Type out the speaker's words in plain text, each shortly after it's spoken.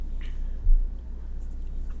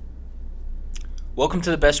Welcome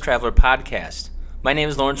to the Best Traveler podcast. My name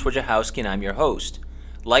is Lawrence Wojciechowski and I'm your host.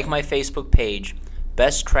 Like my Facebook page,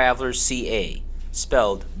 Best Traveler CA,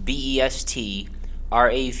 spelled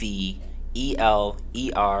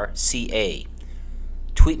BESTRAVELERCA.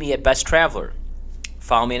 Tweet me at Best Traveler.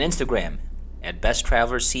 Follow me on Instagram at Best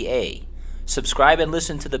Traveler CA. Subscribe and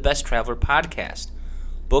listen to the Best Traveler podcast.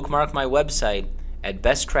 Bookmark my website at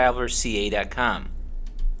besttravelerca.com.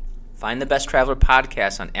 Find the Best Traveler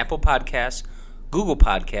podcast on Apple Podcasts, Google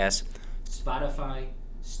Podcasts, Spotify,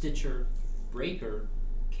 Stitcher, Breaker,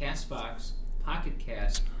 Castbox, Pocket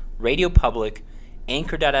Cast, Radio Public,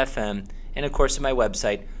 Anchor.fm, and of course on my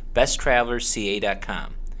website,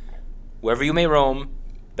 besttravelerca.com. Wherever you may roam,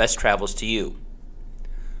 best travels to you.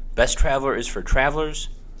 Best Traveler is for travelers,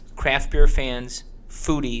 craft beer fans,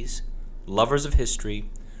 foodies, lovers of history,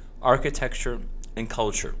 architecture, and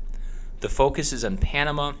culture. The focus is on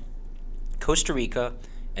Panama, Costa Rica,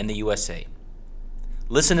 and the USA.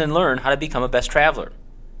 Listen and learn how to become a best traveler.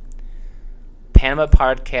 Panama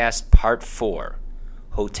Podcast Part 4,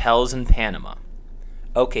 Hotels in Panama.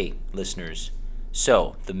 Okay, listeners,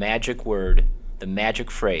 so the magic word, the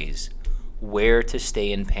magic phrase, where to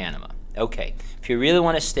stay in Panama. Okay, if you really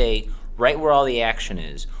want to stay right where all the action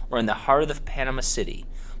is, or in the heart of the Panama City,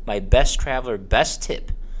 my best traveler best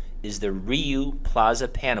tip is the Rio Plaza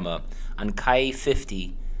Panama on Calle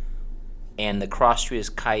 50, and the cross street is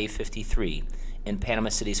Calle 53 in Panama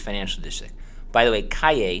City's financial district. By the way,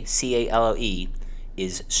 Calle, C-A-L-L-E,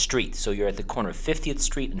 is street. So you're at the corner of 50th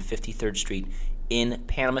Street and 53rd Street in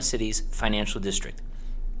Panama City's financial district.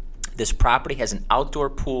 This property has an outdoor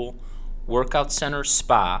pool, workout center,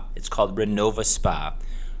 spa. It's called Renova Spa.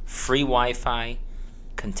 Free Wi-Fi,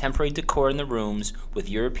 contemporary decor in the rooms with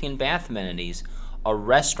European bath amenities, a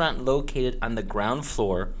restaurant located on the ground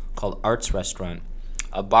floor called Arts Restaurant,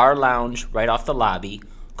 a bar lounge right off the lobby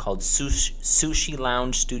called Sushi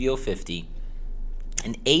Lounge Studio 50,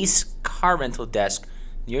 an Ace car rental desk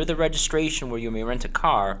near the registration where you may rent a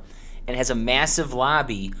car, and has a massive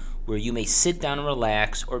lobby where you may sit down and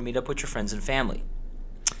relax or meet up with your friends and family.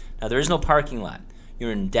 Now, there is no parking lot.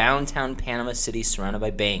 You're in downtown Panama City surrounded by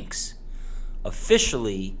banks.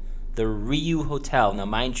 Officially, the Rio Hotel, now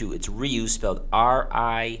mind you, it's Rio spelled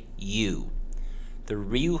R-I-U. The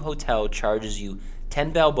Rio Hotel charges you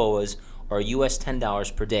 10 balboas or US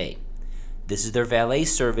 $10 per day. This is their valet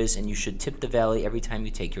service, and you should tip the valet every time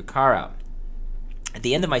you take your car out. At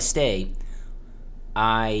the end of my stay,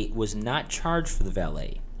 I was not charged for the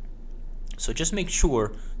valet. So just make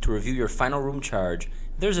sure to review your final room charge.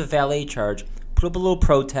 If there's a valet charge, put up a little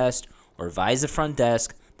protest or advise the front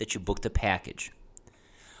desk that you booked a package.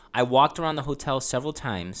 I walked around the hotel several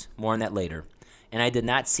times, more on that later, and I did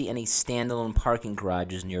not see any standalone parking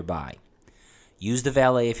garages nearby. Use the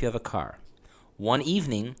valet if you have a car. One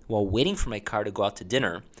evening, while waiting for my car to go out to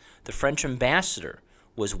dinner, the French ambassador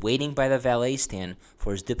was waiting by the valet stand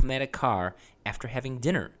for his diplomatic car after having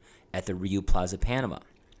dinner at the Rio Plaza Panama.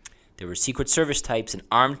 There were Secret Service types and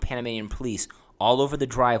armed Panamanian police all over the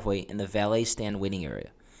driveway in the valet stand waiting area.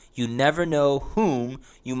 You never know whom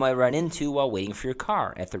you might run into while waiting for your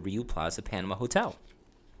car at the Rio Plaza Panama Hotel.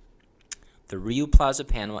 The Rio Plaza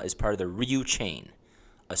Panama is part of the Rio chain,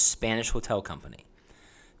 a Spanish hotel company.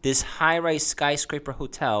 This high-rise skyscraper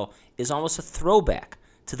hotel is almost a throwback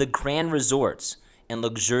to the grand resorts and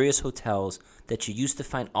luxurious hotels that you used to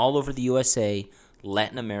find all over the USA,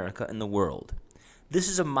 Latin America, and the world. This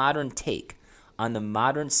is a modern take on the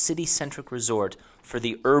modern city-centric resort for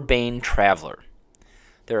the urbane traveler.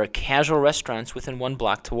 There are casual restaurants within 1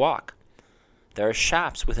 block to walk. There are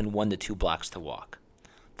shops within 1 to 2 blocks to walk.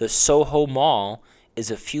 The Soho Mall is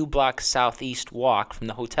a few blocks southeast walk from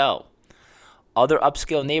the hotel. Other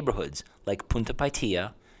upscale neighborhoods like Punta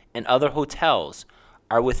Paitilla and other hotels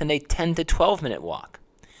are within a 10 to 12 minute walk.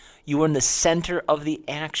 You are in the center of the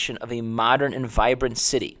action of a modern and vibrant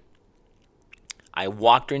city. I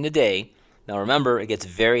walk during the day. Now remember, it gets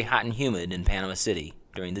very hot and humid in Panama City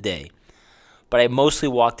during the day, but I mostly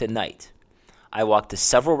walked at night. I walked to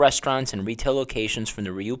several restaurants and retail locations from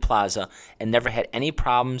the Rio Plaza and never had any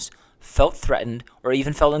problems, felt threatened, or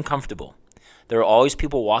even felt uncomfortable. There are always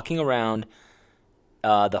people walking around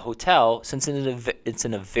the hotel since it's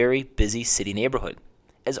in a very busy city neighborhood.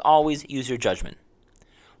 As always, use your judgment.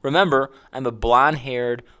 Remember, I'm a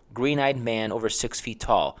blonde-haired, green-eyed man over 6 feet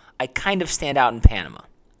tall. I kind of stand out in Panama.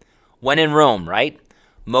 When in Rome, right?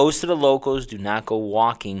 Most of the locals do not go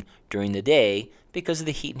walking during the day because of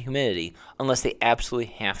the heat and humidity, unless they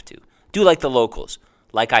absolutely have to. Do like the locals,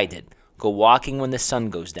 like I did. Go walking when the sun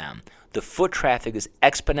goes down. The foot traffic is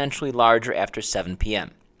exponentially larger after 7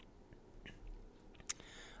 p.m.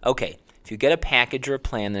 Okay, if you get a package or a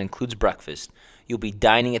plan that includes breakfast, you'll be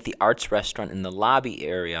dining at the Arts Restaurant in the lobby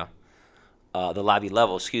area, the lobby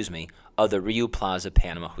level, of the Rio Plaza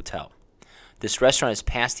Panama Hotel. This restaurant is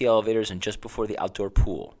past the elevators and just before the outdoor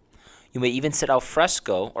pool. You may even sit al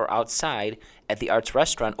fresco or outside at the Arts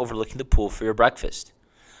Restaurant overlooking the pool for your breakfast.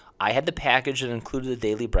 I had the package that included the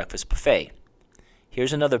daily breakfast buffet.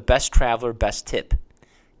 Here's another Best Traveler best tip.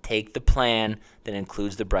 Take the plan that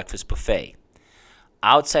includes the breakfast buffet.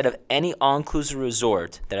 Outside of any all-inclusive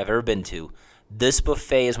resort that I've ever been to, this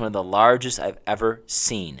buffet is one of the largest I've ever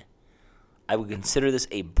seen. I would consider this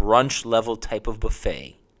a brunch-level type of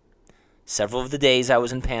buffet. Several of the days I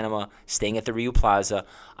was in Panama, staying at the Rio Plaza,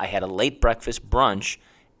 I had a late breakfast brunch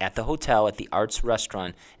at the hotel at the Arts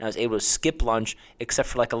Restaurant, and I was able to skip lunch except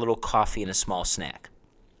for like a little coffee and a small snack.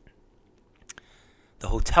 The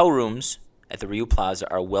hotel rooms at the Rio Plaza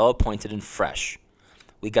are well appointed and fresh.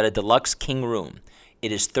 We got a deluxe king room.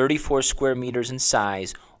 It is 34 square meters in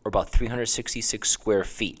size, or about 366 square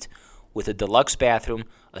feet, with a deluxe bathroom,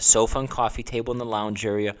 a sofa and coffee table in the lounge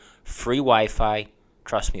area, free Wi-Fi.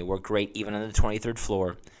 Trust me, it worked great even on the 23rd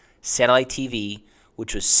floor. Satellite TV,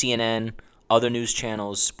 which was CNN, other news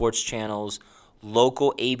channels, sports channels,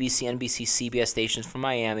 local ABC, NBC, CBS stations from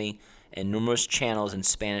Miami, and numerous channels in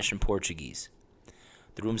Spanish and Portuguese.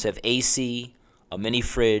 The rooms have AC, a mini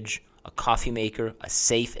fridge, a coffee maker, a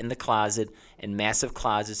safe in the closet, and massive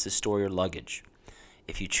closets to store your luggage.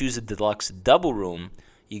 If you choose a deluxe double room,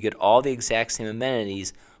 you get all the exact same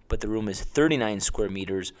amenities, but the room is 39 square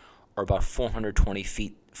meters, or about 420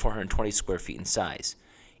 square feet in size.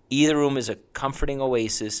 Either room is a comforting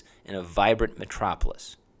oasis in a vibrant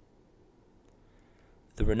metropolis.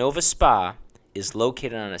 The Renova Spa is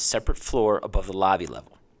located on a separate floor above the lobby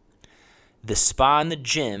level. The spa and the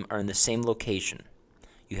gym are in the same location.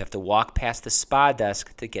 You have to walk past the spa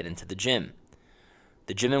desk to get into the gym.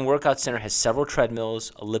 The gym and workout center has several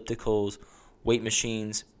treadmills, ellipticals, weight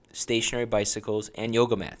machines, stationary bicycles, and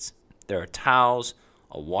yoga mats. There are towels,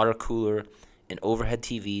 a water cooler, and overhead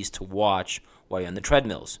TVs to watch while you're on the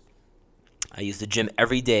treadmills. I use the gym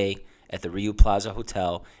every day at the Rio Plaza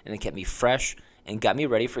Hotel, and it kept me fresh and got me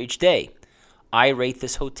ready for each day. I rate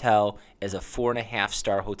this hotel as a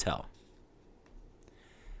 4.5-star hotel.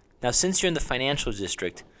 Now, since you're in the financial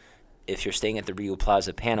district, if you're staying at the Rio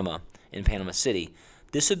Plaza Panama in Panama City,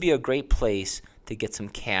 this would be a great place to get some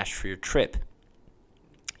cash for your trip.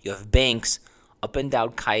 You have banks up and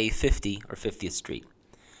down Calle 50 or 50th Street.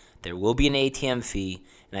 There will be an ATM fee,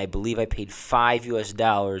 and I believe I paid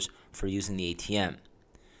 $5 for using the ATM.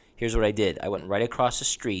 Here's what I did. I went right across the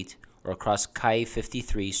street, or across Calle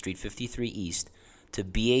 53, Street 53 East, to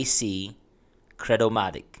BAC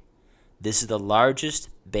Credomatic. This is the largest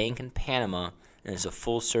bank in Panama, and it's a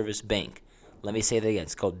full-service bank. Let me say that again.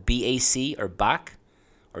 It's called BAC, or BAC,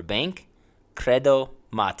 or Bank Credomatic,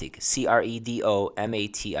 Credomatic.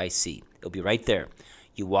 It'll be right there.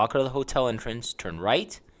 You walk out of the hotel entrance, turn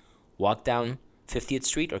right, walk down 50th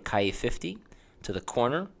Street or Calle 50 to the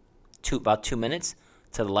corner, about 2 minutes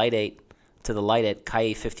to the light at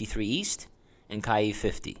Calle 53 East and Calle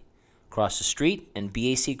 50. Cross the street and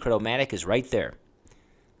BAC Credomatic is right there.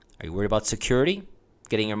 Are you worried about security?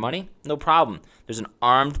 Getting your money? No problem. There's an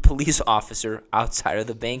armed police officer outside of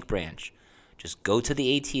the bank branch. Just go to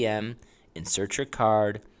the ATM, insert your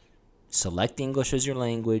card, select English as your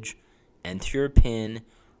language, enter your PIN,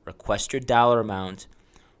 request your dollar amount.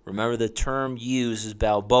 Remember, the term used is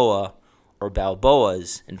Balboa or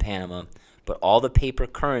Balboas in Panama, but all the paper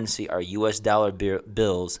currency are U.S. dollar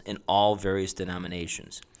bills in all various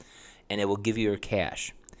denominations, and it will give you your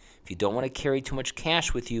cash. If you don't want to carry too much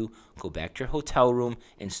cash with you, go back to your hotel room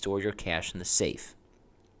and store your cash in the safe.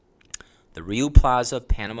 The Rio Plaza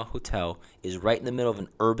Panama Hotel is right in the middle of an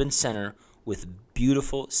urban center with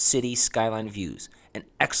beautiful city skyline views, an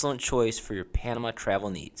excellent choice for your Panama travel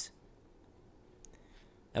needs.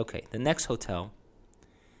 Okay, the next hotel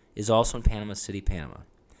is also in Panama City, Panama.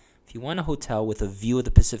 If you want a hotel with a view of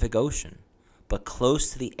the Pacific Ocean, but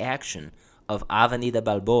close to the action of Avenida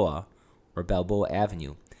Balboa, or Balboa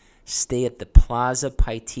Avenue, stay at the Plaza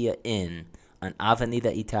Paitilla Inn on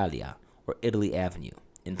Avenida Italia, or Italy Avenue,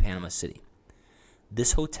 in Panama City.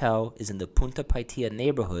 This hotel is in the Punta Paitilla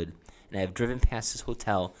neighborhood, and I have driven past this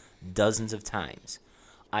hotel dozens of times.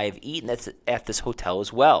 I have eaten at this hotel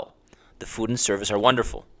as well. The food and service are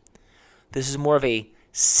wonderful. This is more of a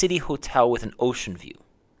city hotel with an ocean view.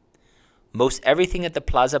 Most everything at the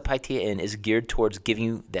Plaza Paitilla Inn is geared towards giving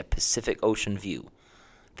you that Pacific Ocean view.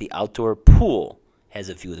 The outdoor pool has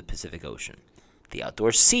a view of the Pacific Ocean. The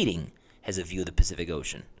outdoor seating has a view of the Pacific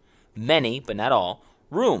Ocean. Many, but not all,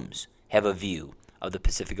 rooms have a view of the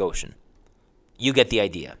Pacific Ocean. You get the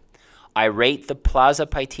idea. I rate the Plaza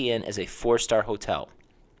Paitilla Inn as a 4-star hotel.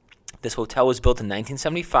 This hotel was built in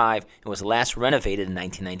 1975 and was last renovated in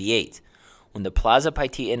 1998. When the Plaza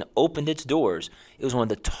Paitilla Inn opened its doors, it was one of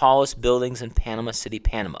the tallest buildings in Panama City,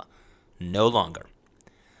 Panama. No longer.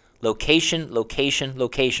 Location, location,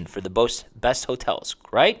 location for the best hotels,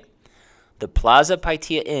 right? The Plaza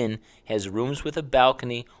Paitilla Inn has rooms with a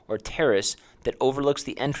balcony or terrace that overlooks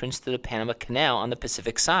the entrance to the Panama Canal on the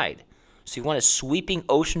Pacific side. So you want a sweeping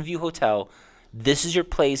ocean view hotel, this is your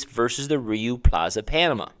place versus the Rio Plaza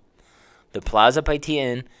Panama. The Plaza Paitilla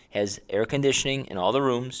Inn has air conditioning in all the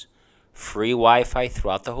rooms, free Wi-Fi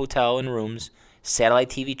throughout the hotel and rooms, satellite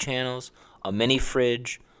TV channels, a mini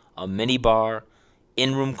fridge, a mini bar,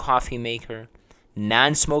 in-room coffee maker,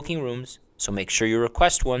 non-smoking rooms, so make sure you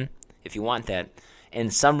request one if you want that,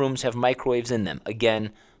 and some rooms have microwaves in them.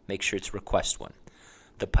 Again, make sure it's request one.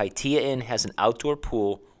 The Paitilla Inn has an outdoor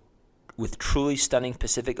pool with truly stunning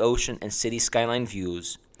Pacific Ocean and city skyline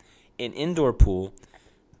views, an indoor pool,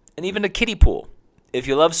 and even a kiddie pool. If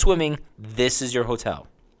you love swimming, this is your hotel.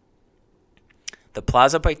 The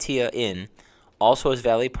Plaza Paitilla Inn also has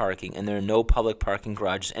valet parking, and there are no public parking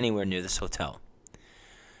garages anywhere near this hotel.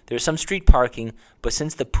 There is some street parking, but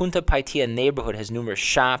since the Punta Paitilla neighborhood has numerous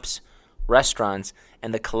shops, restaurants,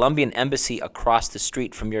 and the Colombian embassy across the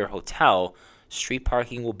street from your hotel, street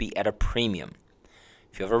parking will be at a premium.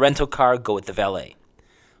 If you have a rental car, go with the valet.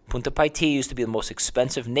 Punta Paitilla used to be the most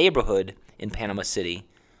expensive neighborhood in Panama City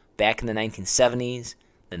back in the 1970s,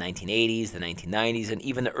 the 1980s, the 1990s, and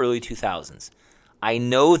even the early 2000s. I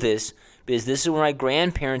know this because this is where my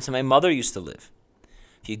grandparents and my mother used to live.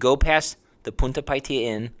 If you go past the Punta Paitilla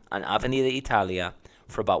Inn on Avenida Italia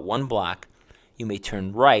for about 1 block, you may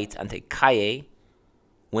turn right onto Calle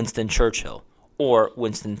Winston Churchill or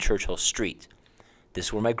Winston Churchill Street. This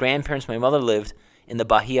is where my grandparents and my mother lived in the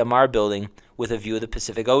Bahia Mar building with a view of the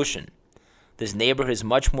Pacific Ocean. This neighborhood is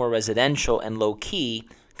much more residential and low-key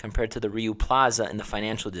compared to the Rio Plaza in the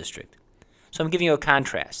financial district. So I'm giving you a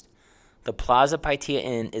contrast. The Plaza Paitilla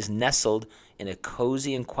Inn is nestled in a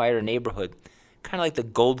cozy and quieter neighborhood, kind of like the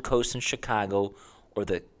Gold Coast in Chicago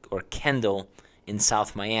or Kendall in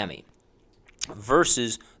South Miami,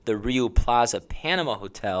 versus the Rio Plaza Panama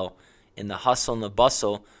Hotel in the hustle and the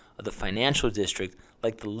bustle of the financial district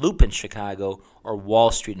like the Loop in Chicago or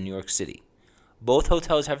Wall Street in New York City. Both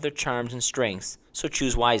hotels have their charms and strengths, so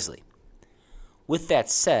choose wisely. With that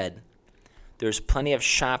said, there's plenty of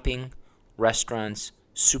shopping, restaurants,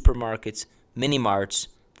 supermarkets, mini-marts,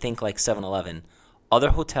 think like 7-Eleven, other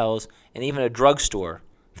hotels, and even a drugstore,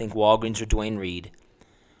 think Walgreens or Duane Reade,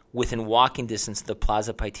 within walking distance of the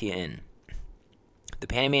Plaza Paitilla Inn. The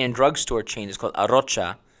Panamanian drugstore chain is called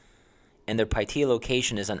Arrocha, and their Paitilla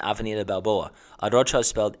location is on Avenida Balboa. Arrocha is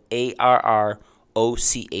spelled Arrocha.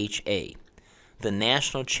 The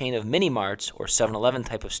national chain of mini-marts, or 7-Eleven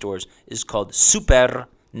type of stores, is called Super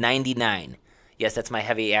 99. Yes, that's my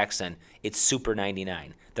heavy accent. It's Super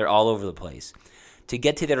 99. They're all over the place. To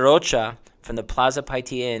get to the Arrocha from the Plaza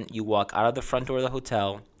Paitilla Inn, you walk out of the front door of the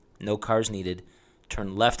hotel, no cars needed,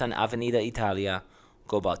 turn left on Avenida Italia,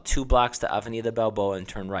 go about 2 blocks to Avenida Balboa, and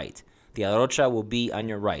turn right. The Arrocha will be on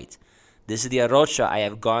your right. This is the Arrocha I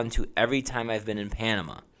have gone to every time I've been in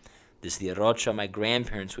Panama. This is the Arrocha my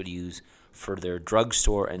grandparents would use for their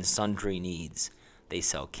drugstore and sundry needs. They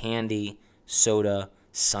sell candy, soda,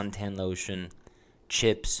 suntan lotion,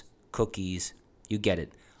 chips, cookies. You get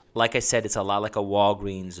it. Like I said, it's a lot like a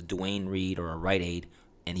Walgreens, a Duane Reade, or a Rite Aid,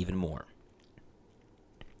 and even more.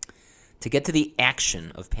 To get to the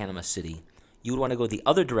action of Panama City, you would want to go the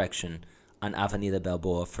other direction on Avenida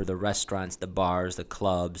Balboa for the restaurants, the bars, the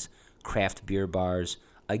clubs, craft beer bars.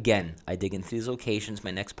 Again, I dig into these locations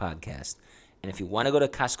my next podcast. And if you want to go to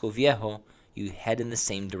Casco Viejo, you head in the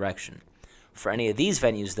same direction. For any of these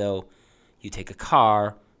venues, though, you take a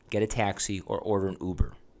car, get a taxi, or order an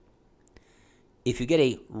Uber. If you get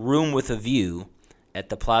a room with a view at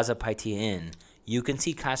the Plaza Paitilla Inn, you can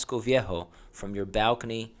see Casco Viejo from your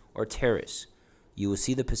balcony or terrace. You will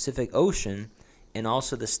see the Pacific Ocean and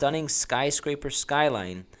also the stunning skyscraper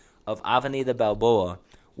skyline of Avenida Balboa,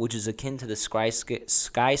 which is akin to the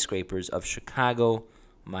skyscrapers of Chicago,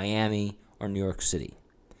 Miami, or New York City.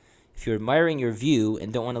 If you're admiring your view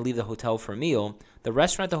and don't want to leave the hotel for a meal, the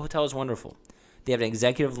restaurant at the hotel is wonderful. They have an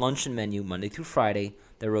executive luncheon menu Monday through Friday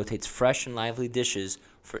that rotates fresh and lively dishes,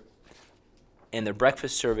 and their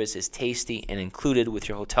breakfast service is tasty and included with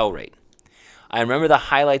your hotel rate. I remember the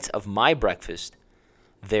highlights of my breakfast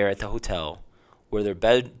there at the hotel were their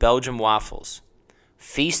Belgian waffles.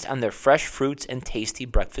 Feast on their fresh fruits and tasty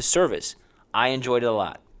breakfast service. I enjoyed it a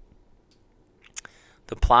lot.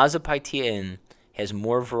 The Plaza Paitilla Inn has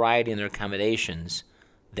more variety in their accommodations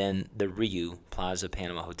than the Riu Plaza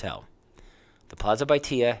Panama Hotel. The Plaza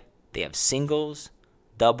Baitia, they have singles,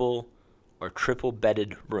 double, or triple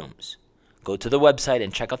bedded rooms. Go to the website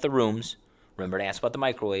and check out the rooms. Remember to ask about the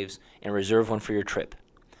microwaves and reserve one for your trip.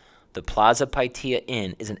 The Plaza Baitia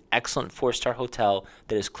Inn is an excellent 4-star hotel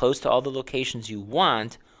that is close to all the locations you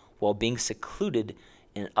want while being secluded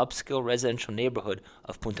in an upscale residential neighborhood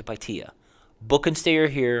of Punta Baitia. Book and stay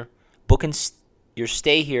here. Your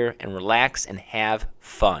stay here and relax and have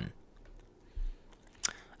fun.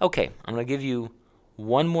 Okay, I'm going to give you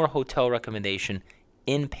one more hotel recommendation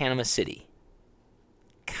in Panama City.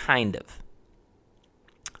 Kind of.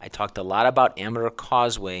 I talked a lot about Amador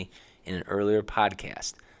Causeway in an earlier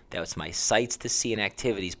podcast. That was my Sights to See and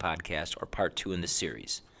Activities podcast, or part 2 in the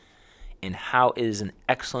series, and how it is an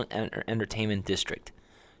excellent entertainment district.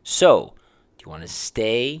 So, do you want to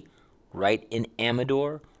stay right in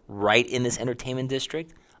Amador, right in this entertainment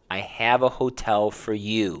district? I have a hotel for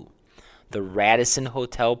you. The Radisson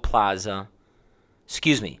Hotel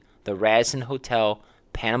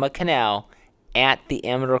Panama Canal at the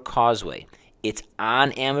Amador Causeway. It's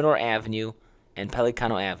on Amador Avenue and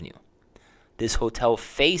Pelicano Avenue. This hotel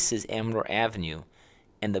faces Amador Avenue,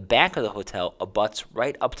 and the back of the hotel abuts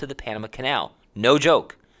right up to the Panama Canal. No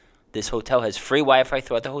joke. This hotel has free Wi-Fi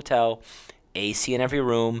throughout the hotel, AC in every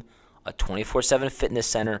room, a 24/7 fitness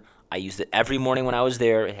center. I used it every morning when I was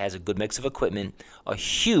there. It has a good mix of equipment, a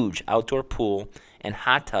huge outdoor pool and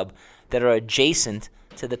hot tub that are adjacent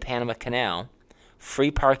to the Panama Canal,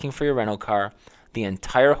 free parking for your rental car. The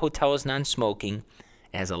entire hotel is non-smoking.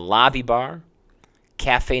 It has a lobby bar,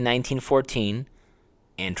 Cafe 1914,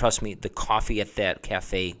 and trust me, the coffee at that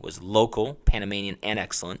cafe was local, Panamanian, and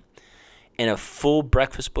excellent. And a full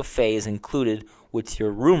breakfast buffet is included with your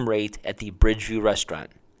room rate at the Bridgeview restaurant.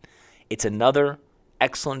 It's another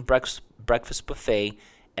excellent breakfast buffet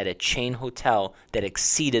at a chain hotel that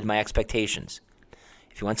exceeded my expectations.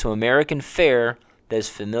 If you want some American fare that is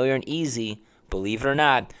familiar and easy, believe it or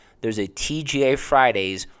not, there's a TGI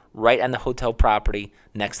Fridays right on the hotel property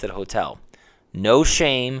next to the hotel. No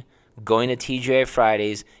shame going to TGI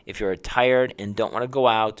Fridays if you're tired and don't want to go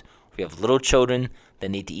out, or you have little children that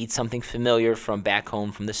need to eat something familiar from back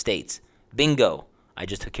home from the States. Bingo! I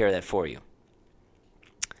just took care of that for you.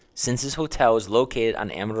 Since this hotel is located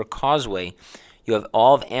on Amador Causeway, you have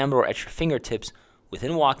all of Amador at your fingertips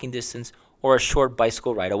within walking distance or a short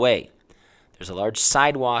bicycle ride away. There's a large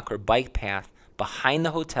sidewalk or bike path behind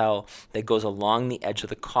the hotel that goes along the edge of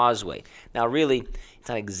the causeway. Now, really, it's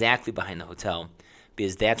not exactly behind the hotel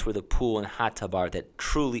because that's where the pool and hot tub are that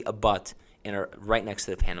truly abut and are right next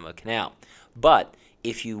to the Panama Canal. But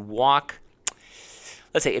if you walk,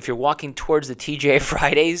 let's say if you're walking towards the TGI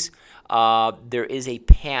Fridays, there is a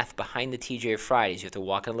path behind the TGI Fridays. You have to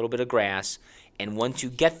walk in a little bit of grass, and once you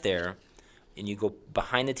get there and you go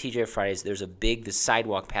behind the TGI Fridays, there's the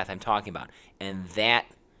sidewalk path I'm talking about, and that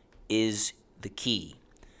is the key.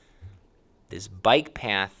 This bike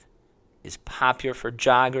path is popular for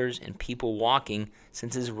joggers and people walking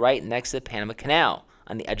since it's right next to the Panama Canal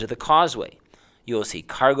on the edge of the causeway. You will see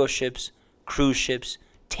cargo ships, cruise ships,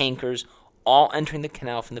 tankers, all entering the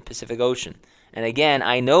canal from the Pacific Ocean. And again,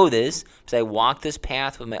 I know this because I walk this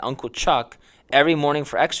path with my Uncle Chuck every morning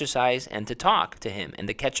for exercise and to talk to him and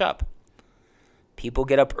to catch up. People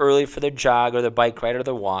get up early for their jog or their bike ride or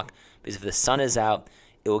their walk because if the sun is out,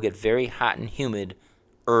 it will get very hot and humid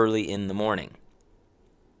early in the morning.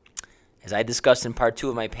 As I discussed in part 2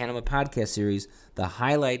 of my Panama podcast series, the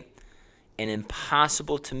highlight and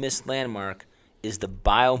impossible to miss landmark is the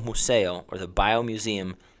Bio Museo, or the Bio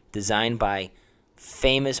Museum, designed by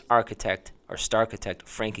famous architect or starchitect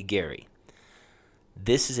Frank Gehry.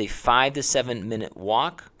 This is a 5 to 7 minute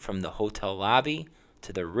walk from the hotel lobby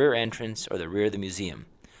to the rear entrance or the rear of the museum.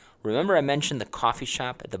 Remember I mentioned the coffee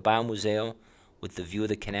shop at the Bio Museo with the view of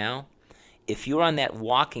the canal? If you're on that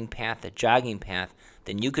walking path, that jogging path,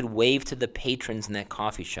 then you could wave to the patrons in that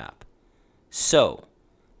coffee shop. So,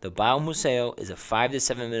 the Bio Museo is a 5 to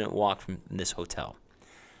 7 minute walk from this hotel.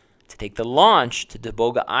 To take the launch to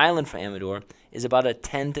Toboga Island from Amador is about a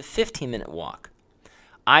 10 to 15 minute walk.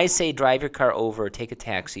 I say drive your car over or take a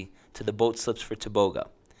taxi to the boat slips for Toboga.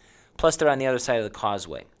 Plus, they're on the other side of the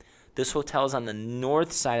causeway. This hotel is on the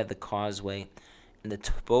north side of the causeway, and the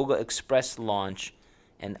Toboga Express launch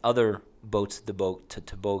and other boats to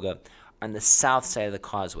Toboga are on the south side of the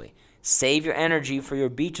causeway. Save your energy for your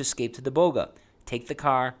beach escape to Toboga. Take the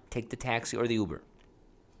car, take the taxi, or the Uber.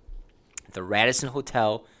 The Radisson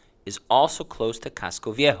Hotel is also close to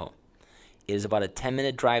Casco Viejo. It is about a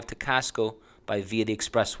 10-minute drive to Casco via the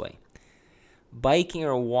expressway. Biking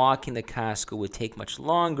or walking to Casco would take much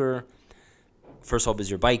longer. First of all, because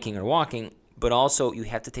you're biking or walking, But also, you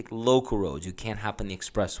have to take local roads. You can't hop on the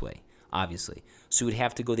expressway, obviously. So you would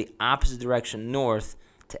have to go the opposite direction north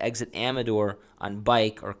to exit Amador on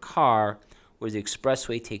bike or car, where the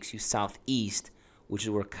expressway takes you southeast, which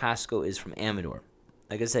is where Costco is from Amador.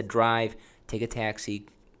 Like I said, drive, take a taxi,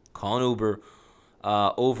 call an Uber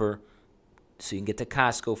over so you can get to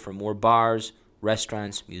Costco for more bars,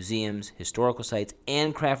 restaurants, museums, historical sites,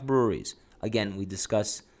 and craft breweries. Again, we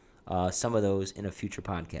discuss some of those in a future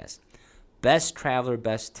podcast. Best traveler,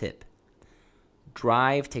 best tip.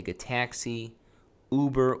 Drive, take a taxi,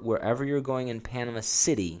 Uber, wherever you're going in Panama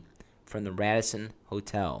City from the Radisson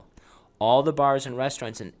Hotel. All the bars and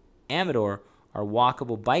restaurants in Amador are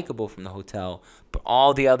walkable, bikeable from the hotel, but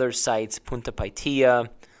all the other sites, Punta Paitilla,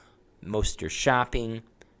 most of your shopping,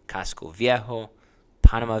 Casco Viejo,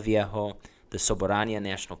 Panama Viejo, the Soberania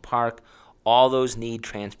National Park, all those need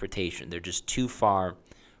transportation. They're just too far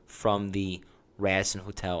from the Radisson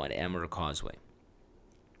Hotel at Amador Causeway.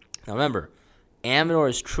 Now remember, Amador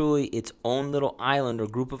is truly its own little island or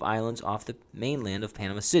group of islands off the mainland of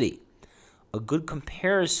Panama City. A good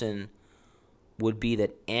comparison would be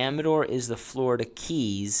that Amador is the Florida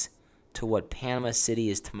Keys to what Panama City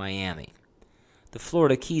is to Miami. The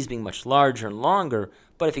Florida Keys being much larger and longer,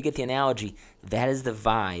 but if you get the analogy, that is the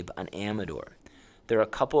vibe on Amador. There are a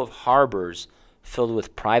couple of harbors filled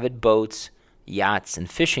with private boats, yachts, and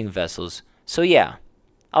fishing vessels. So yeah,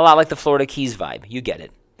 a lot like the Florida Keys vibe. You get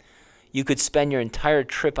it. You could spend your entire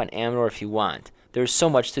trip on Amador if you want. There's so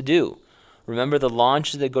much to do. Remember, the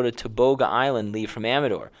launches that go to Toboga Island leave from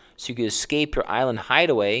Amador, so you could escape your island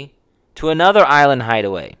hideaway to another island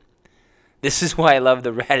hideaway. This is why I love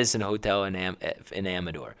the Radisson Hotel in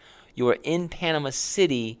Amador. You are in Panama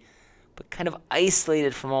City, but kind of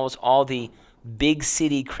isolated from almost all the big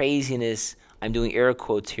city craziness. I'm doing air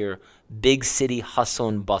quotes here. Big city hustle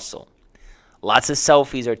and bustle. Lots of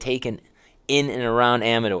selfies are taken in and around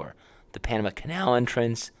Amador. The Panama Canal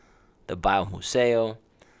entrance, the Bio Museo,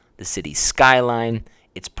 the city skyline.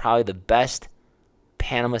 It's probably the best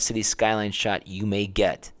Panama City skyline shot you may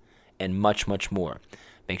get, and much, much more.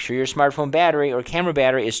 Make sure your smartphone battery or camera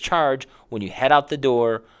battery is charged when you head out the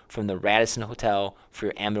door from the Radisson Hotel for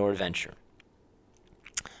your Amador adventure.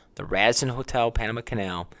 The Radisson Hotel Panama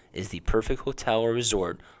Canal is the perfect hotel or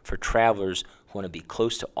resort for travelers who want to be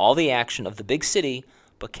close to all the action of the big city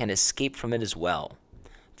but can escape from it as well.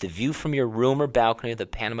 The view from your room or balcony of the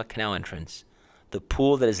Panama Canal entrance, the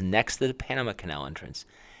pool that is next to the Panama Canal entrance,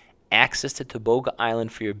 access to Toboga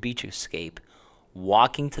Island for your beach escape,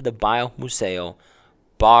 walking to the Bio Museo,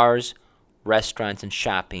 bars, restaurants, and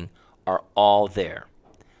shopping are all there.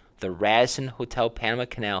 The Radisson Hotel Panama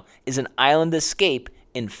Canal is an island escape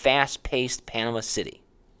in fast-paced Panama City.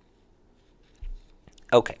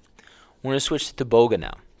 Okay, we're going to switch to Toboga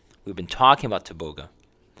now. We've been talking about Toboga.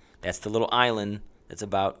 That's the little island that's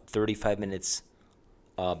about 35 minutes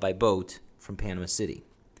by boat from Panama City.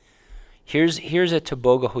 Here's a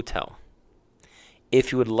Toboga hotel.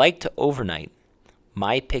 If you would like to overnight,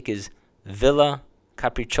 my pick is Villa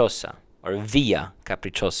Capricciosa, or Villa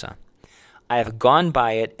Capricciosa. I have gone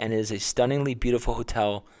by it, and it is a stunningly beautiful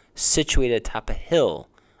hotel situated atop a hill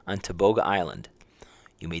on Toboga Island.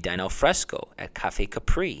 You may dine al fresco at Cafe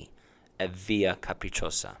Capri at Villa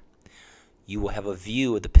Capricciosa. You will have a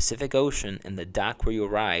view of the Pacific Ocean and the dock where you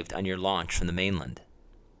arrived on your launch from the mainland.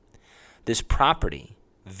 This property,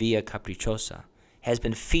 Villa Capricciosa, has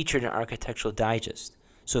been featured in Architectural Digest.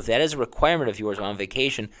 So if that is a requirement of yours while on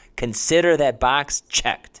vacation, consider that box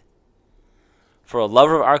checked. For a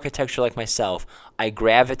lover of architecture like myself, I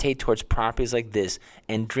gravitate towards properties like this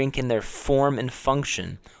and drink in their form and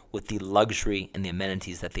function with the luxury and the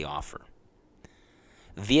amenities that they offer.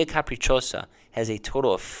 Villa Capricciosa has a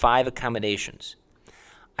total of 5 accommodations.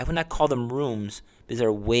 I would not call them rooms because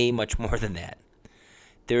they're way much more than that.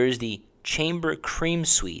 There is the Chamber Cream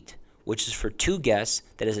Suite, which is for 2 guests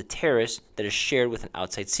that is a terrace that is shared with an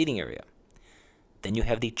outside seating area. Then you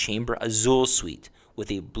have the Chamber Azul Suite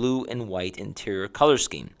with a blue and white interior color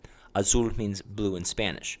scheme. Azul means blue in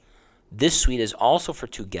Spanish. This suite is also for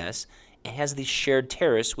 2 guests and has the shared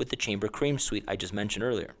terrace with the Chamber Cream Suite I just mentioned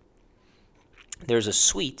earlier. There's a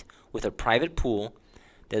suite with a private pool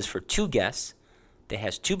that is for 2 guests that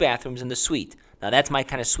has 2 bathrooms in the suite. Now that's my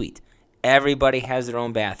kind of suite. Everybody has their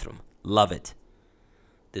own bathroom. Love it.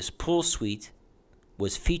 This pool suite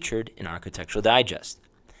was featured in Architectural Digest.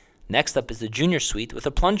 Next up is the Junior Suite with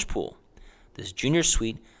a plunge pool. This Junior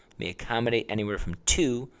Suite may accommodate anywhere from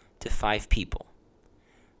 2 to 5 people.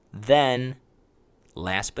 Then,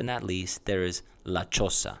 last but not least, there is La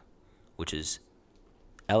Choza, which is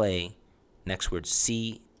L-A, next word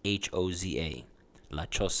C-H-O-Z-A, La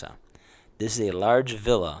Choza. This is a large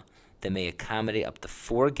villa that may accommodate up to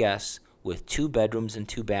 4 guests with 2 bedrooms and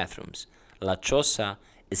 2 bathrooms. La Choza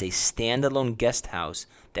is a standalone guest house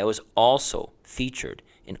that was also featured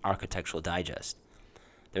in Architectural Digest.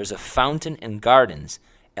 There's a fountain and gardens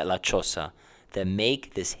at La Choza that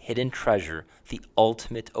make this hidden treasure the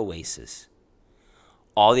ultimate oasis.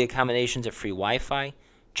 All the accommodations have free Wi-Fi.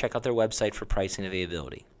 Check out their website for pricing and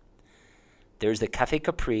availability. There's the Café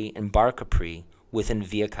Capri and Bar Capri within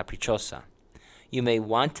Via Capricciosa. You may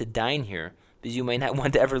want to dine here, but you may not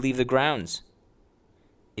want to ever leave the grounds.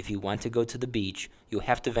 If you want to go to the beach, you'll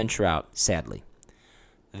have to venture out, sadly.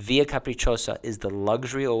 Via Capricciosa is the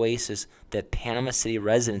luxury oasis that Panama City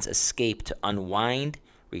residents escape to unwind,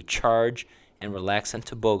 recharge, and relax on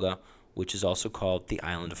Toboga, which is also called the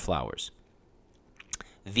Island of Flowers.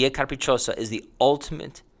 Via Capricciosa is the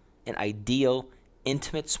ultimate and ideal,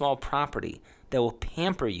 intimate small property that will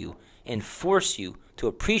pamper you and force you to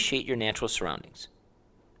appreciate your natural surroundings.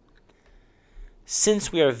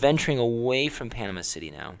 Since we are venturing away from Panama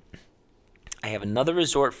City now, I have another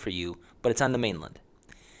resort for you, but it's on the mainland.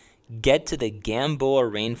 Get to the Gamboa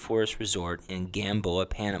Rainforest Resort in Gamboa,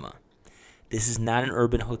 Panama. This is not an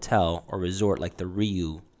urban hotel or resort like the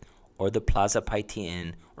Riu or the Plaza Paiti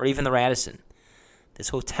Inn or even the Radisson. This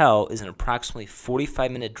hotel is an approximately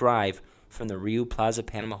 45-minute drive from the Riu Plaza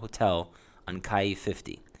Panama Hotel on Calle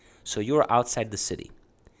 50, so you are outside the city.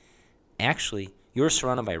 Actually, you are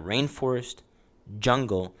surrounded by rainforest,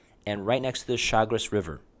 jungle, and right next to the Chagres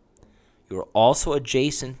River. You are also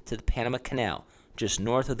adjacent to the Panama Canal, just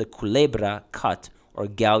north of the Culebra Cut or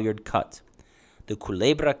Galliard Cut. The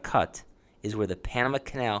Culebra Cut is where the Panama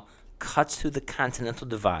Canal cuts through the Continental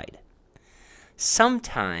Divide.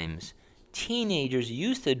 Sometimes teenagers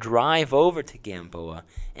used to drive over to Gamboa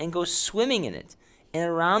and go swimming in it and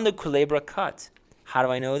around the Culebra Cut. How do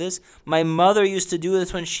I know this? My mother used to do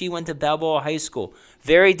this when she went to Balboa High School.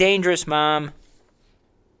 Very dangerous, Mom.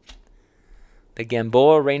 The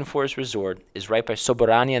Gamboa Rainforest Resort is right by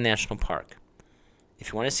Soberania National Park.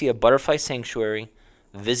 If you want to see a butterfly sanctuary,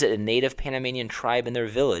 visit a native Panamanian tribe in their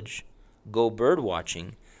village, go bird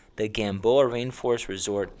watching, the Gamboa Rainforest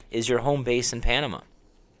Resort is your home base in Panama.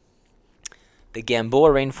 The Gamboa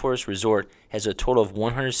Rainforest Resort has a total of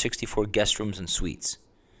 164 guest rooms and suites.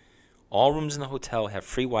 All rooms in the hotel have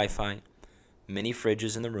free Wi-Fi, mini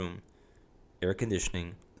fridges in the room, air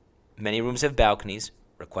conditioning. Many rooms have balconies,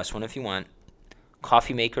 request one if you want,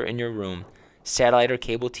 coffee maker in your room, satellite or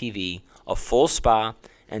cable TV, a full spa,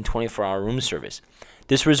 and 24-hour room service.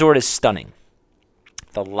 This resort is stunning.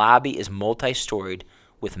 The lobby is multi-storied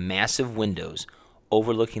with massive windows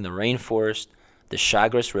overlooking the rainforest, the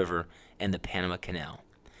Chagres River, and the Panama Canal.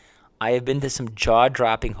 I have been to some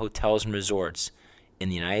jaw-dropping hotels and resorts in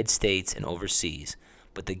the United States and overseas,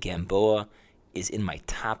 but the Gamboa is in my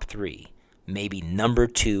top 3, maybe number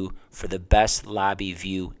 2 for the best lobby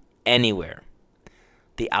view anywhere.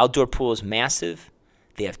 The outdoor pool is massive.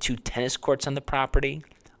 They have 2 tennis courts on the property,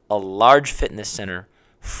 a large fitness center,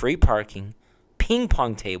 free parking, ping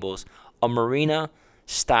pong tables, a marina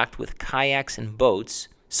stocked with kayaks and boats,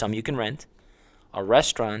 some you can rent, a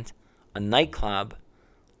restaurant, a nightclub,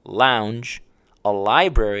 lounge, a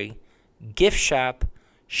library, gift shop,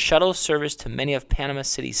 shuttle service to many of Panama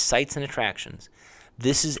City's sights and attractions.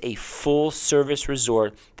 This is a full-service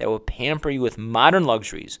resort that will pamper you with modern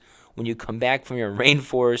luxuries when you come back from your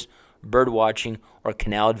rainforest, bird watching, or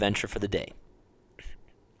canal adventure for the day.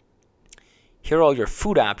 Here are all your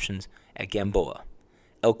food options at Gamboa.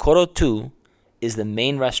 El Coro 2 is the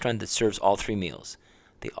main restaurant that serves all 3 meals.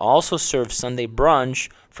 They also serve Sunday brunch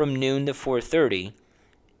from noon to 4:30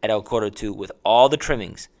 at El Coro 2 with all the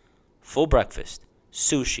trimmings, full breakfast,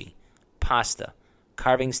 sushi, pasta,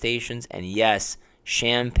 carving stations, and yes,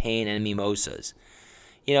 champagne and mimosas.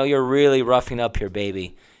 You know, you're really roughing up here,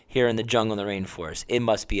 baby, here in the jungle and the rainforest. It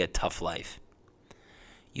must be a tough life.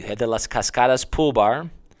 You have the Las Cascadas pool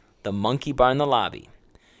bar, the monkey bar in the lobby.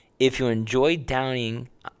 If you enjoy dining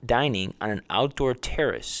on an outdoor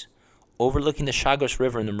terrace overlooking the Chagres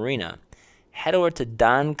River and the marina, head over to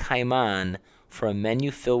Don Caiman for a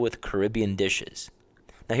menu filled with Caribbean dishes.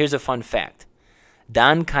 Now here's a fun fact.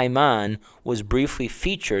 Don Caiman was briefly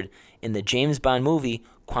featured in the James Bond movie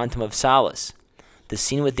Quantum of Solace. The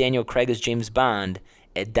scene with Daniel Craig as James Bond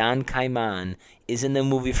at Don Caiman is in the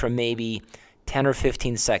movie for maybe 10 or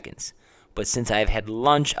 15 seconds. But since I've had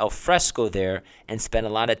lunch al fresco there and spent a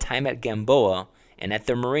lot of time at Gamboa and at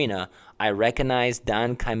the marina, I recognize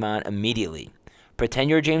Don Caiman immediately. Pretend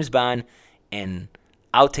you're James Bond and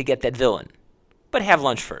out to get that villain. But have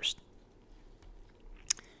lunch first.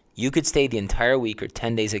 You could stay the entire week or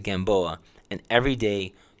 10 days at Gamboa, and every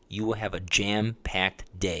day you will have a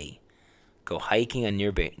jam-packed day. go hiking on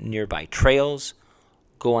nearby trails,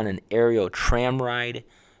 go on an aerial tram ride,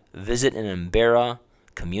 visit an Embera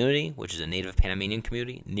community, which is a native Panamanian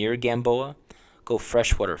community, near Gamboa, go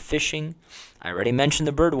freshwater fishing. I already mentioned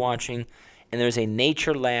the bird watching, and there's a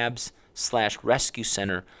nature labs/rescue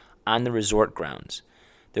center on the resort grounds.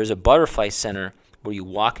 There's a butterfly center where you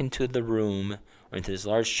walk into the room or into this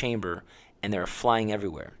large chamber, and they're flying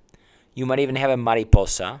everywhere. You might even have a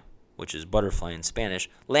mariposa, which is butterfly in Spanish,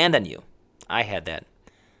 land on you. I had that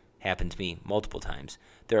happen to me multiple times.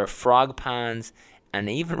 There are frog ponds, and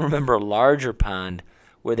I even remember a larger pond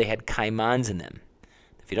where they had caimans in them.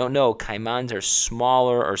 If you don't know, caimans are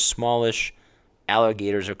smaller or smallish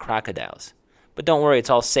alligators or crocodiles. But don't worry, it's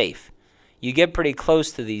all safe. You get pretty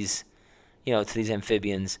close to these, to these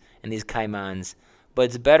amphibians and these caimans, but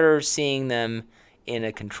it's better seeing them in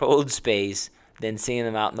a controlled space than seeing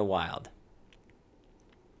them out in the wild.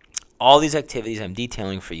 All these activities I'm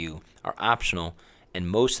detailing for you are optional, and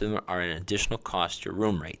most of them are an additional cost to your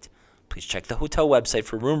room rate. Please check the hotel website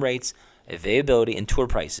for room rates, availability, and tour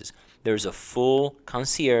prices. There's a full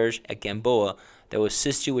concierge at Gamboa that will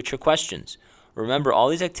assist you with your questions. Remember, all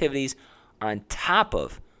these activities are on top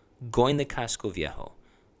of going to Casco Viejo,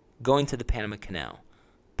 going to the Panama Canal,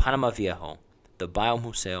 Panama Viejo, the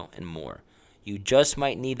Biomuseo, and more. You just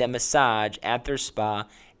might need that massage at their spa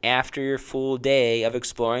after your full day of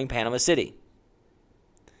exploring Panama City.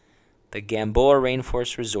 The Gamboa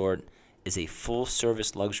Rainforest Resort is a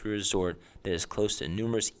full-service luxury resort that is close to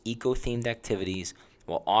numerous eco-themed activities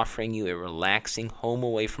while offering you a relaxing home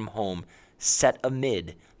away from home set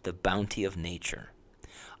amid the bounty of nature.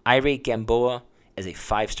 I rate Gamboa as a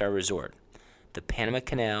 5-star resort. The Panama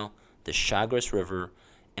Canal, the Chagres River,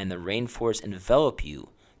 and the rainforest envelop you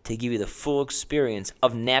to give you the full experience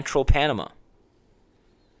of natural Panama.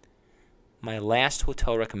 My last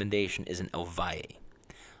hotel recommendation is in El Valle.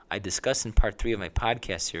 I discussed in part 3 of my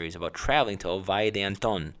podcast series about traveling to El Valle de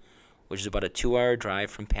Anton, which is about a 2-hour drive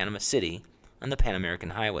from Panama City on the Pan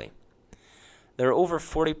American Highway. There are over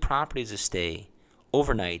 40 properties to stay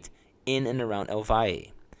overnight in and around El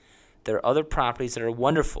Valle. There are other properties that are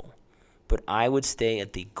wonderful, but I would stay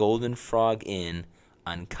at the Golden Frog Inn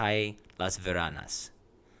on Calle Las Veranas.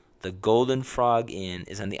 The Golden Frog Inn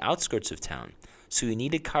is on the outskirts of town, so you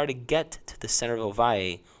need a car to get to the center of El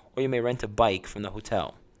Valle, or you may rent a bike from the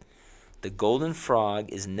hotel. The Golden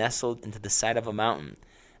Frog is nestled into the side of a mountain,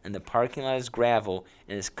 and the parking lot is gravel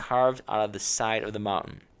and is carved out of the side of the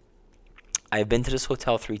mountain. I have been to this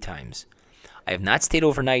hotel 3 times. I have not stayed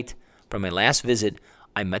overnight, but on my last visit,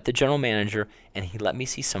 I met the general manager and he let me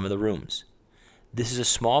see some of the rooms. This is a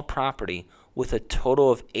small property with a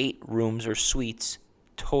total of 8 rooms or suites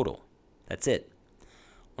total. That's it.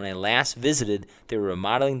 When I last visited, they were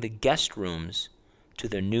remodeling the guest rooms to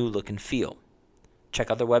their new look and feel.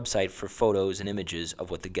 Check out their website for photos and images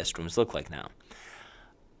of what the guest rooms look like now.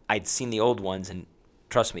 I'd seen the old ones, and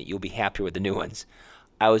trust me, you'll be happier with the new ones.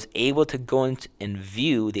 I was able to go in and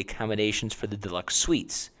view the accommodations for the deluxe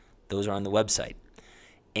suites. Those are on the website.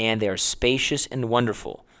 And they are spacious and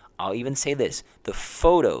wonderful. I'll even say this, the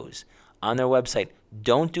photos on their website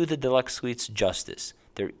don't do the deluxe suites justice.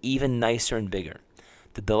 They're even nicer and bigger.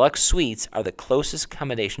 The deluxe suites are the closest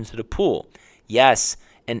accommodations to the pool. Yes,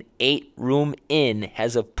 an 8-room inn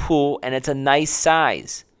has a pool, and it's a nice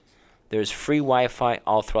size. There's free Wi-Fi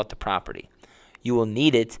all throughout the property. You will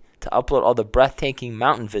need it to upload all the breathtaking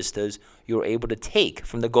mountain vistas you were able to take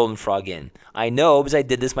from the Golden Frog Inn. I know because I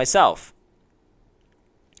did this myself.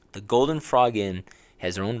 The Golden Frog Inn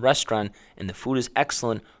has their own restaurant, and the food is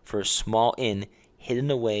excellent for a small inn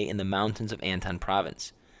hidden away in the mountains of Anton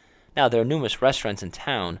province. Now, there are numerous restaurants in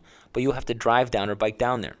town, but you'll have to drive down or bike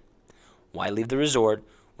down there. Why leave the resort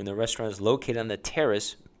when the restaurant is located on the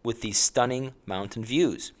terrace with these stunning mountain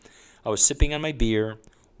views? I was sipping on my beer,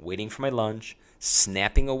 waiting for my lunch,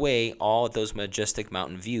 snapping away all of those majestic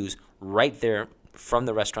mountain views right there from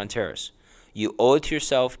the restaurant terrace. You owe it to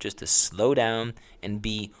yourself just to slow down and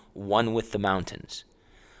be one with the mountains.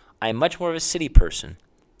 I am much more of a city person,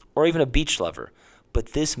 or even a beach lover,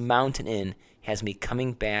 but this mountain inn has me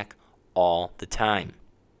coming back all the time.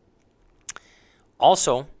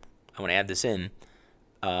 Also, I want to add this in,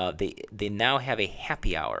 they now have a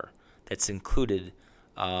happy hour that's included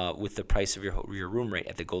with the price of your room rate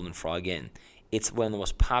at the Golden Frog Inn. It's one of the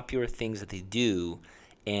most popular things that they do,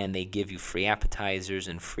 and they give you free appetizers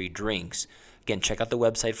and free drinks. Again, check out the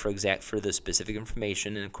website for the specific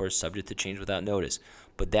information, and of course, subject to change without notice.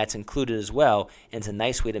 But that's included as well, and it's a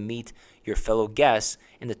nice way to meet your fellow guests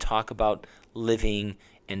and to talk about living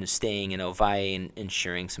and staying in El Valle and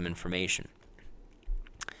sharing some information.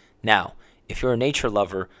 Now, if you're a nature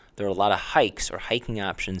lover, there are a lot of hikes or hiking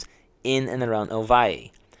options in and around El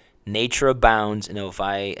Valle. Nature abounds in El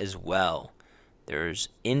Valle as well.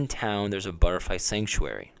 In town, there's a butterfly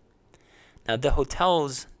sanctuary. Now, the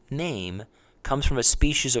hotel's name comes from a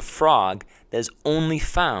species of frog that is only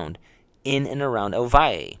found in and around El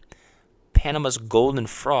Valle. Panama's golden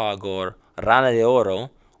frog, or rana de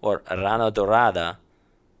oro, or rana dorada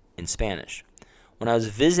in Spanish. When I was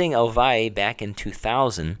visiting El Valle back in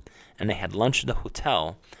 2000 and I had lunch at the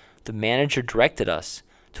hotel, the manager directed us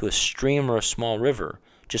to a stream or a small river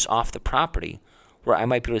just off the property where I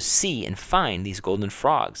might be able to see and find these golden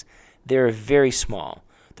frogs. They're very small.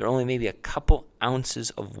 They're only maybe a couple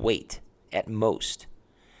ounces of weight at most.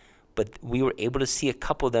 But we were able to see a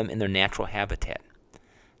couple of them in their natural habitat.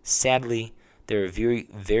 Sadly, there are very,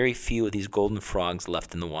 very few of these golden frogs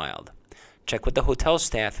left in the wild. Check with the hotel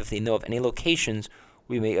staff if they know of any locations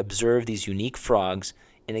where we may observe these unique frogs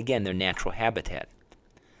in, again, their natural habitat.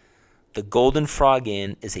 The Golden Frog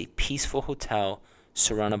Inn is a peaceful hotel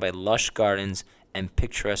surrounded by lush gardens and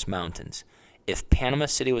picturesque mountains. If Panama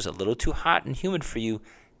City was a little too hot and humid for you,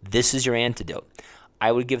 this is your antidote.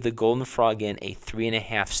 I would give the Golden Frog Inn a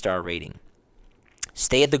 3.5-star rating.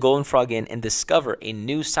 Stay at the Golden Frog Inn and discover a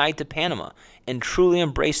new side to Panama and truly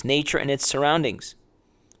embrace nature and its surroundings.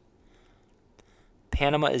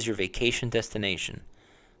 Panama is your vacation destination.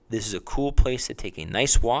 This is a cool place to take a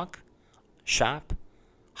nice walk, shop,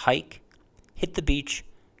 hike, hit the beach,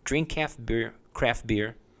 drink craft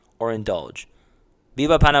beer, or indulge.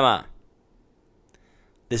 Viva Panama!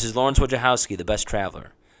 This is Lawrence Wojciechowski, the Best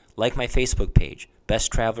Traveler. Like my Facebook page,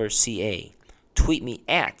 Best Traveler CA. Tweet me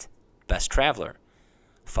at Best Traveler.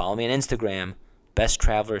 Follow me on Instagram, Best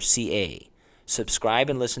Traveler CA. Subscribe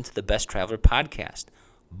and listen to the Best Traveler podcast.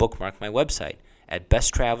 Bookmark my website at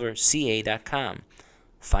besttravelerca.com.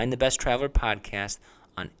 Find the Best Traveler podcast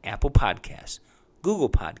on Apple Podcasts, Google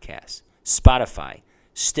Podcasts, Spotify,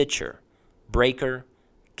 Stitcher, Breaker,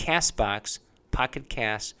 Castbox, Pocket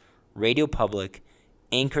Cast, Radio Public,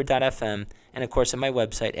 Anchor.fm, and of course at my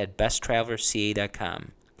website at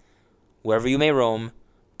besttravelerca.com. Wherever you may roam,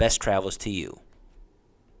 best travels to you.